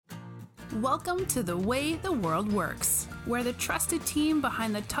Welcome to The Way the World Works, where the trusted team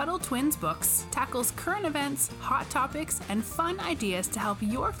behind the Tuttle Twins books tackles current events, hot topics, and fun ideas to help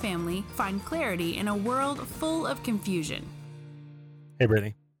your family find clarity in a world full of confusion. Hey,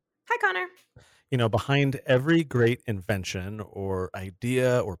 Brittany. Hi, Connor. You know, behind every great invention or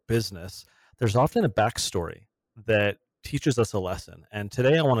idea or business, there's often a backstory that teaches us a lesson. And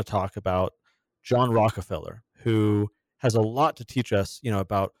today I want to talk about John Rockefeller, who has a lot to teach us,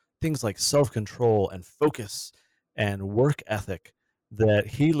 about things like self-control and focus and work ethic that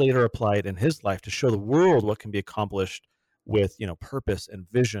he later applied in his life to show the world what can be accomplished with, purpose and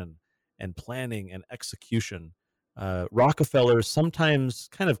vision and planning and execution. Rockefeller is sometimes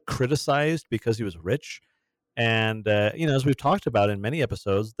kind of criticized because he was rich. And, as we've talked about in many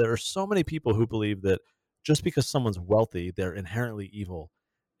episodes, there are so many people who believe that just because someone's wealthy, they're inherently evil.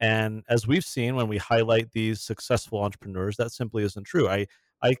 And as we've seen when we highlight these successful entrepreneurs, that simply isn't true.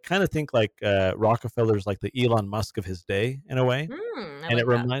 I kind of think like Rockefeller's like the Elon Musk of his day in a way. I like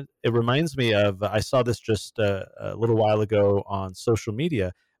that. It reminds me of, I saw this just a little while ago on social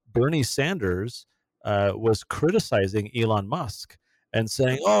media. Bernie Sanders was criticizing Elon Musk and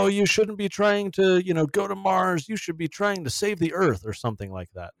saying, "Oh, you shouldn't be trying to, go to Mars. You should be trying to save the Earth," or something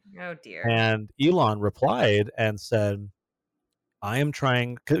like that. Oh, dear. And Elon replied and said, "I am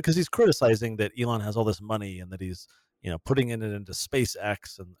trying," because he's criticizing that Elon has all this money and that he's, putting it into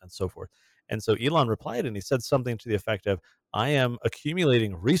SpaceX and so forth. And so Elon replied and he said something to the effect of, "I am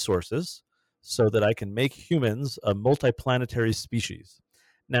accumulating resources so that I can make humans a multiplanetary species."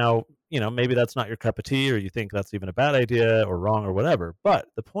 Now, maybe that's not your cup of tea, or you think that's even a bad idea or wrong or whatever. But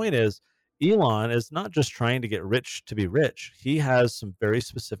the point is, Elon is not just trying to get rich to be rich. He has some very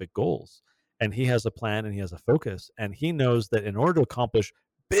specific goals, and he has a plan and he has a focus. And he knows that in order to accomplish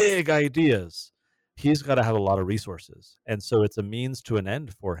big ideas, he's got to have a lot of resources. And so it's a means to an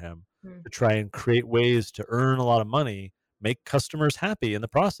end for him to try and create ways to earn a lot of money, make customers happy in the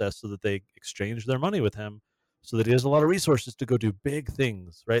process so that they exchange their money with him, so that he has a lot of resources to go do big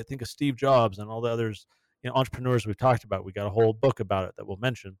things, right? Think of Steve Jobs and all the others, entrepreneurs we've talked about. We got a whole book about it that we'll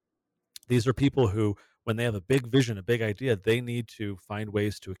mention. These are people who, when they have a big vision, a big idea, they need to find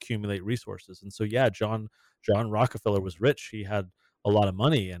ways to accumulate resources. And so, yeah, John Rockefeller was rich. He had a lot of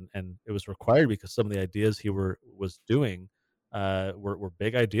money, and it was required because some of the ideas he was doing were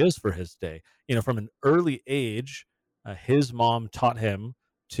big ideas for his day. From an early age, his mom taught him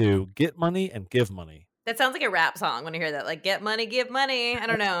to get money and give money. That sounds like a rap song when I hear that. Like, get money, give money. I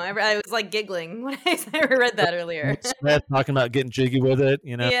don't know. I was like giggling when I read that earlier. Smith talking about getting jiggy with it,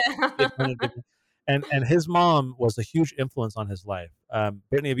 Yeah. Get money, get money. And his mom was a huge influence on his life.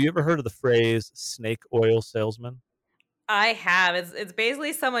 Brittany, have you ever heard of the phrase snake oil salesman? I have. It's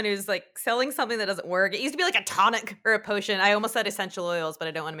basically someone who's like selling something that doesn't work. It used to be like a tonic or a potion. I almost said essential oils, but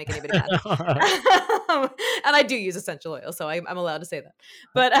I don't want to make anybody mad. And I do use essential oils, so I'm allowed to say that.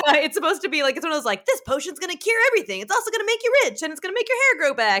 But it's supposed to be like, it's one of those like, this potion's going to cure everything. It's also going to make you rich, and it's going to make your hair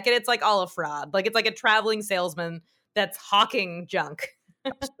grow back. And it's like all a fraud. Like, it's like a traveling salesman that's hawking junk.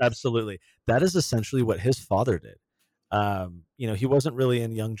 Absolutely. That is essentially what his father did. He wasn't really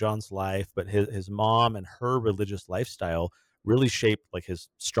in young John's life, but his mom and her religious lifestyle really shaped like his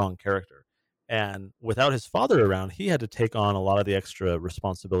strong character. And without his father around, he had to take on a lot of the extra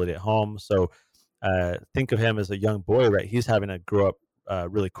responsibility at home. So think of him as a young boy, right? He's having to grow up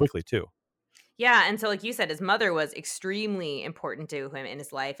really quickly too. Yeah, and so like you said, his mother was extremely important to him in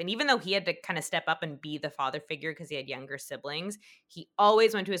his life. And even though he had to kind of step up and be the father figure because he had younger siblings, he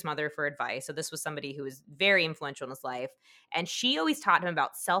always went to his mother for advice. So this was somebody who was very influential in his life. And she always taught him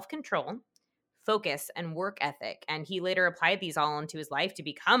about self-control, focus, and work ethic. And he later applied these all into his life to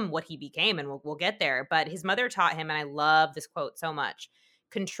become what he became. And we'll get there. But his mother taught him, and I love this quote so much: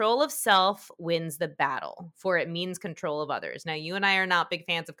 "Control of self wins the battle, for it means control of others." Now, you and I are not big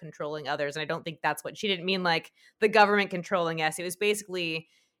fans of controlling others, and I don't think that's what she didn't mean, like the government controlling us. It was basically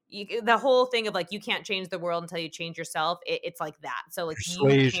the whole thing of like, you can't change the world until you change yourself. It's like that. So like,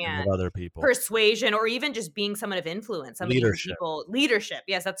 Persuasion you can't, of other people. persuasion, or even just being someone of influence. Leadership.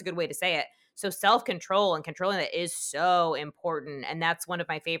 Yes, that's a good way to say it. So self-control and controlling that is so important. And that's one of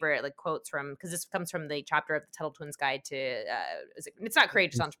my favorite like quotes from, because this comes from the chapter of the Tuttle Twins Guide to, it's not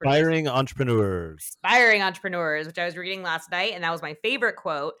courageous entrepreneurs. Inspiring entrepreneurs, which I was reading last night. And that was my favorite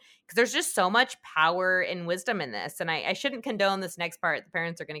quote, because there's just so much power and wisdom in this. And I shouldn't condone this next part. The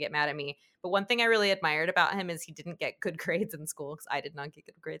parents are going to get mad at me. But one thing I really admired about him is he didn't get good grades in school, because I did not get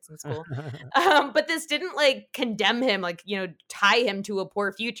good grades in school. But this didn't like condemn him, like, tie him to a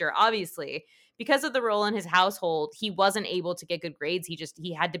poor future. Obviously, because of the role in his household, he wasn't able to get good grades.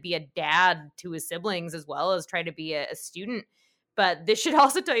 He had to be a dad to his siblings as well as try to be a student. But this should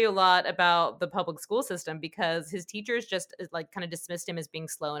also tell you a lot about the public school system, because his teachers just like kind of dismissed him as being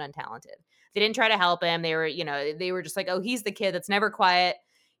slow and untalented. They didn't try to help him. They were, they were just like, oh, he's the kid that's never quiet.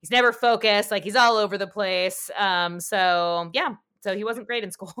 He's never focused. Like, he's all over the place. So yeah, so he wasn't great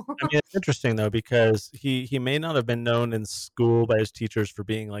in school. I mean, it's interesting though, because he may not have been known in school by his teachers for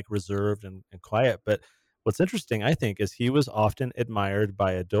being like reserved and quiet, but what's interesting, I think, is he was often admired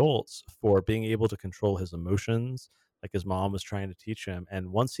by adults for being able to control his emotions, like his mom was trying to teach him.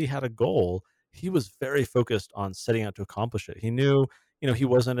 And once he had a goal, he was very focused on setting out to accomplish it. He knew, he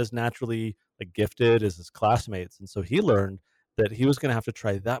wasn't as naturally like gifted as his classmates, and so he learned that he was going to have to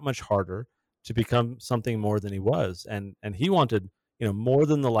try that much harder to become something more than he was, and he wanted more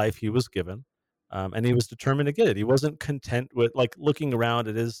than the life he was given. And he was determined to get it. He wasn't content with like looking around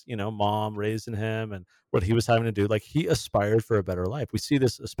at his, mom raising him and what he was having to do. Like, he aspired for a better life. We see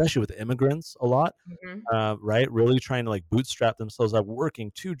this especially with immigrants a lot, Mhm. right? Really trying to like bootstrap themselves up,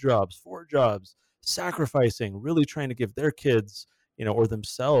 working 2 jobs, 4 jobs, sacrificing, really trying to give their kids, or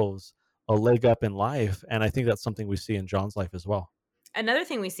themselves a leg up in life. And I think that's something we see in John's life as well. Another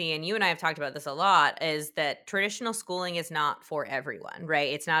thing we see, and you and I have talked about this a lot, is that traditional schooling is not for everyone,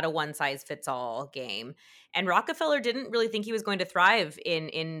 right? It's not a one size fits all game. And Rockefeller didn't really think he was going to thrive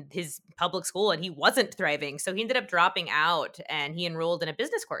in his public school, and he wasn't thriving. So he ended up dropping out, and he enrolled in a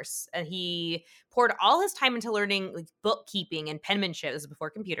business course. And he poured all his time into learning like bookkeeping and penmanship. This is before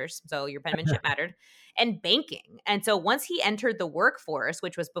computers, so your penmanship mattered, and banking. And so once he entered the workforce,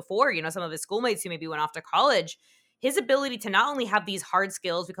 which was before, some of his schoolmates who maybe went off to college, his ability to not only have these hard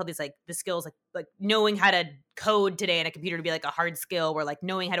skills, we call these like the skills, like knowing how to code today in a computer to be like a hard skill, where like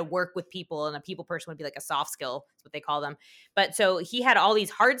knowing how to work with people and a people person would be like a soft skill. That's what they call them. But so he had all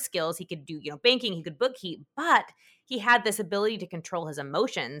these hard skills. He could do, banking, he could bookkeep, but he had this ability to control his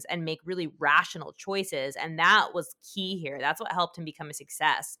emotions and make really rational choices. And that was key here. That's what helped him become a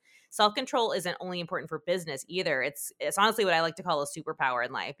success. Self-control isn't only important for business either. It's honestly what I like to call a superpower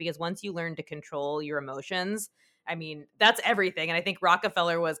in life, because once you learn to control your emotions, I mean, that's everything. And I think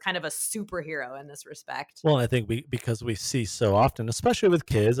Rockefeller was kind of a superhero in this respect. Well, I think because we see so often, especially with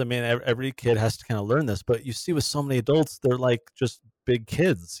kids, I mean, every kid has to kind of learn this, but you see with so many adults, they're like just big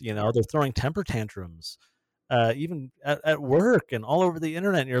kids, they're throwing temper tantrums, even at work and all over the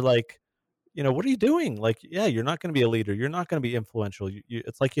internet. And you're like, what are you doing? Like, yeah, you're not going to be a leader. You're not going to be influential.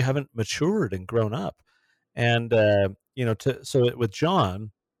 It's like you haven't matured and grown up. And, with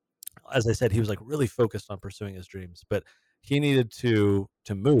John, as I said, he was like really focused on pursuing his dreams, but he needed to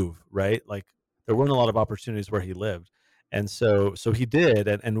move, right? Like, there weren't a lot of opportunities where he lived. And so he did.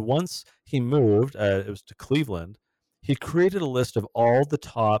 And once he moved, it was to Cleveland, he created a list of all the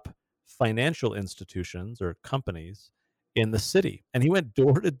top financial institutions or companies in the city. And he went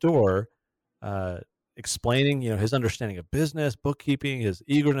door to door, uh, explaining, his understanding of business, bookkeeping, his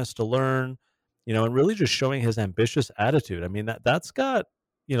eagerness to learn, and really just showing his ambitious attitude. I mean, that's got,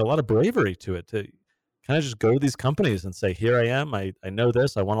 a lot of bravery to it, to kind of just go to these companies and say, here I am. I know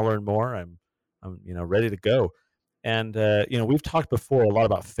this. I want to learn more. I'm ready to go. And, we've talked before a lot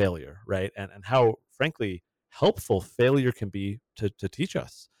about failure, right? And how, frankly, helpful failure can be to teach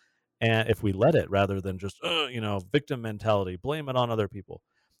us. And if we let it, rather than just, victim mentality, blame it on other people.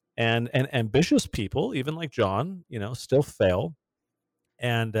 And ambitious people, even like John, still fail.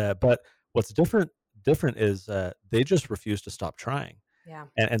 And, but what's different is they just refuse to stop trying. Yeah.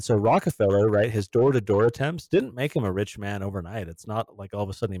 And so Rockefeller, right, his door-to-door attempts didn't make him a rich man overnight. It's not like all of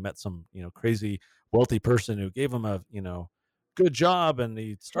a sudden he met some, crazy wealthy person who gave him a, good job and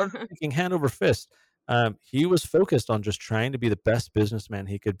he started making hand over fist. He was focused on just trying to be the best businessman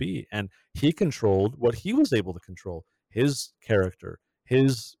he could be. And he controlled what he was able to control: his character,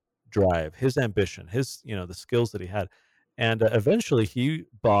 his drive, his ambition, his, the skills that he had. And eventually he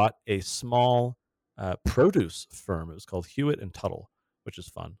bought a small produce firm. It was called Hewitt and Tuttle, which is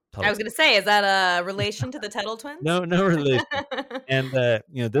fun. I was going to say, is that a relation to the Tuttle twins? No relation. And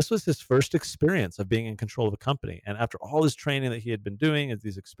this was his first experience of being in control of a company. And after all his training that he had been doing, and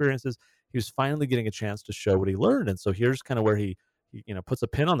these experiences, he was finally getting a chance to show what he learned. And so here's kind of where he puts a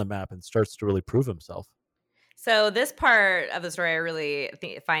pin on the map and starts to really prove himself. So this part of the story I really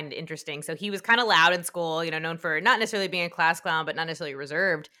find interesting. So he was kind of loud in school, known for not necessarily being a class clown, but not necessarily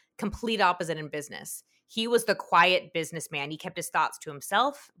reserved. Complete opposite in business. He was the quiet businessman. He kept his thoughts to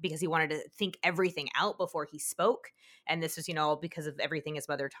himself because he wanted to think everything out before he spoke. And this was, because of everything his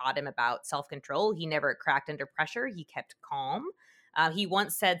mother taught him about self-control. He never cracked under pressure. He kept calm. He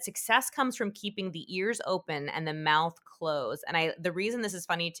once said, success comes from keeping the ears open and the mouth closed. And the reason this is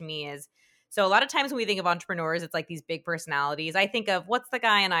funny to me is, so a lot of times when we think of entrepreneurs, it's like these big personalities. I think of, what's the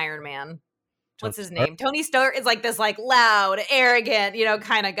guy in Iron Man? Tony what's his Stark. name? Tony Stark is like this like loud, arrogant,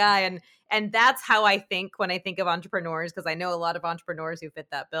 kind of guy. And that's how I think when I think of entrepreneurs, because I know a lot of entrepreneurs who fit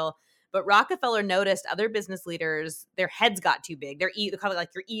that bill. But Rockefeller noticed other business leaders, their heads got too big. They call it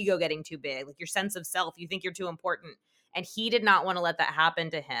like your ego getting too big, like your sense of self. You think you're too important. And he did not want to let that happen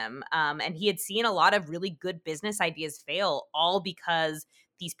to him. And he had seen a lot of really good business ideas fail, all because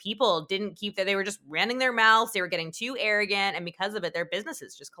these people didn't keep that. They were just running their mouths. They were getting too arrogant. And because of it, their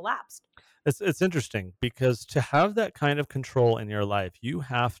businesses just collapsed. It's interesting because to have that kind of control in your life, you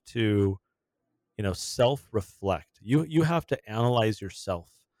have to, self-reflect. You have to analyze yourself,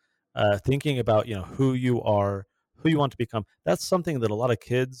 thinking about, who you are, who you want to become. That's something that a lot of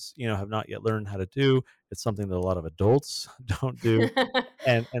kids, have not yet learned how to do. It's something that a lot of adults don't do.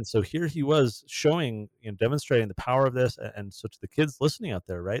 And so here he was showing, demonstrating the power of this. And so to the kids listening out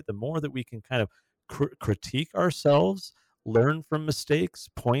there, right, the more that we can kind of critique ourselves, learn from mistakes,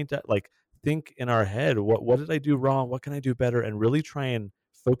 point at, like, think in our head, what did I do wrong? What can I do better? And really try and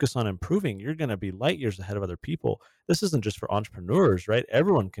focus on improving. You're going to be light years ahead of other people. This isn't just for entrepreneurs, right?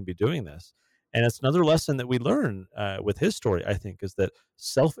 Everyone can be doing this. And it's another lesson that we learn with his story, I think, is that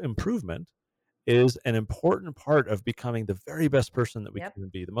self-improvement is an important part of becoming the very best person that we Yep. can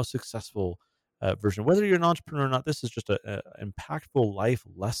be, the most successful version. Whether you're an entrepreneur or not, this is just a impactful life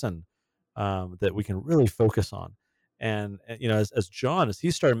lesson that we can really focus on. And as John, as he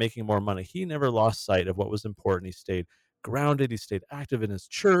started making more money, he never lost sight of what was important. He stayed grounded. He stayed active in his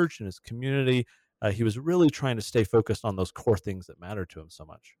church and his community. He was really trying to stay focused on those core things that matter to him so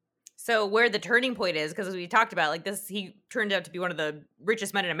much. So where the turning point is, because as we talked about, like this, he turned out to be one of the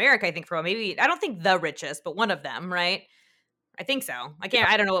richest men in America, I think, for maybe, I don't think the richest, but one of them, right? I think so.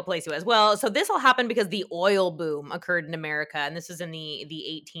 I don't know what place he was. Well, so this all happened because the oil boom occurred in America, and this was in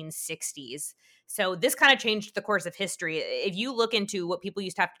the 1860s. So this kind of changed the course of history. If you look into what people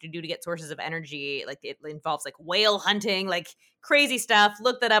used to have to do to get sources of energy, like it involves like whale hunting, like crazy stuff.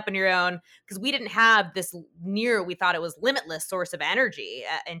 Look that up on your own, because we didn't have this we thought it was limitless source of energy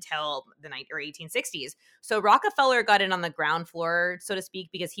until the 1860s. So Rockefeller got in on the ground floor, so to speak,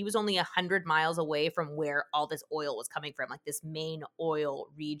 because he was only 100 miles away from where all this oil was coming from, like this main oil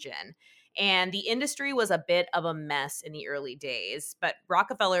region. And the industry was a bit of a mess in the early days, but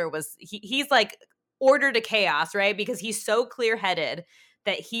Rockefeller he's like order to chaos, right? Because he's so clear-headed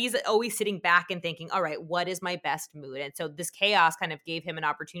that he's always sitting back and thinking, all right, what is my best mood? And so this chaos kind of gave him an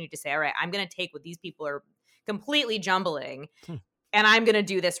opportunity to say, all right, I'm going to take what these people are completely jumbling and I'm going to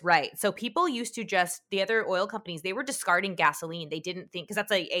do this right. So people used to the other oil companies, they were discarding gasoline. They didn't think, because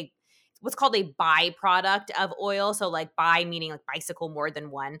that's a what's called a byproduct of oil. So like meaning like bicycle more than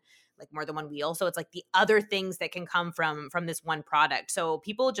one wheel. So it's like the other things that can come from this one product. So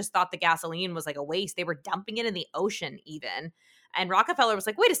people just thought the gasoline was like a waste. They were dumping it in the ocean even. And Rockefeller was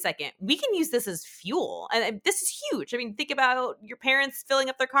like, wait a second, we can use this as fuel. And this is huge. I mean, think about your parents filling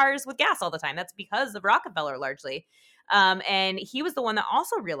up their cars with gas all the time. That's because of Rockefeller largely. And he was the one that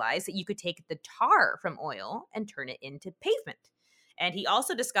also realized that you could take the tar from oil and turn it into pavement. And he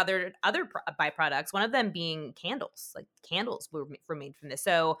also discovered other byproducts, one of them being candles. Like candles were made from this.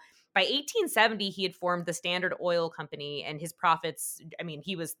 So by 1870, he had formed the Standard Oil Company, and his profits, I mean,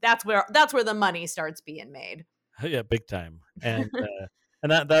 that's where the money starts being made. Yeah, big time. And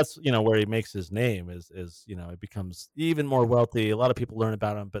that's where he makes his name is it becomes even more wealthy. A lot of people learn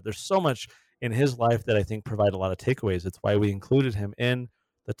about him, but there's so much in his life that I think provide a lot of takeaways. It's why we included him in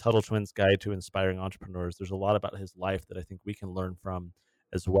the Tuttle Twins Guide to Inspiring Entrepreneurs. There's a lot about his life that I think we can learn from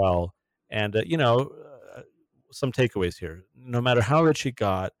as well. And some takeaways here. No matter how rich he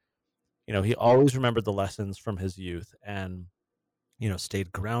got, he always remembered the lessons from his youth and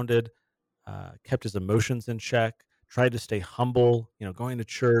stayed grounded, kept his emotions in check, tried to stay humble, going to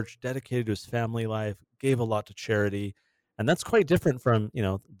church, dedicated to his family life, gave a lot to charity. And that's quite different from,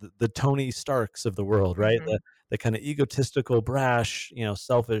 the Tony Starks of the world, right? Mm-hmm. The kind of egotistical, brash,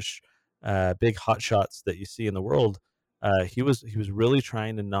 selfish, big hotshots that you see in the world. He was really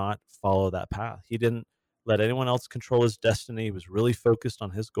trying to not follow that path. He didn't let anyone else control his destiny. He was really focused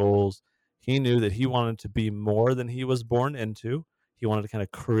on his goals. He knew that he wanted to be more than he was born into. He wanted to kind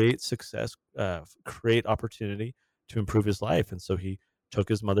of create success, create opportunity to improve his life. And so he took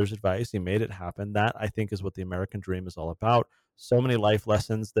his mother's advice. He made it happen. That, I think, is what the American dream is all about. So many life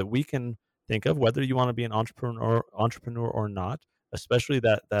lessons that we can think of, whether you want to be an entrepreneur or not, especially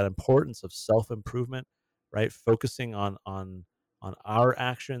that importance of self-improvement, right? Focusing on our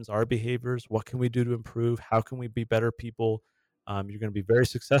actions, our behaviors. What can we do to improve? How can we be better people? You're going to be very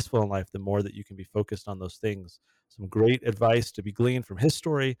successful in life the more that you can be focused on those things. Some great advice to be gleaned from his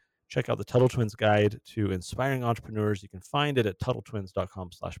story. Check out the Tuttle Twins Guide to Inspiring Entrepreneurs. You can find it at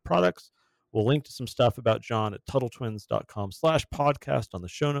TuttleTwins.com/products, We'll link to some stuff about John at TuttleTwins.com/podcast on the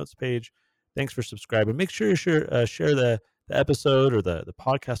show notes page. Thanks for subscribing. Make sure you share the episode or the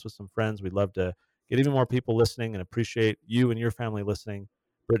podcast with some friends. We'd love to get even more people listening and appreciate you and your family listening.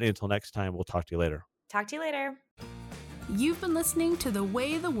 Brittany, until next time, we'll talk to you later. Talk to you later. You've been listening to The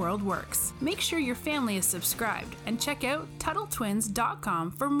Way the World Works. Make sure your family is subscribed and check out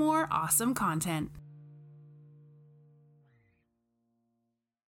TuttleTwins.com for more awesome content.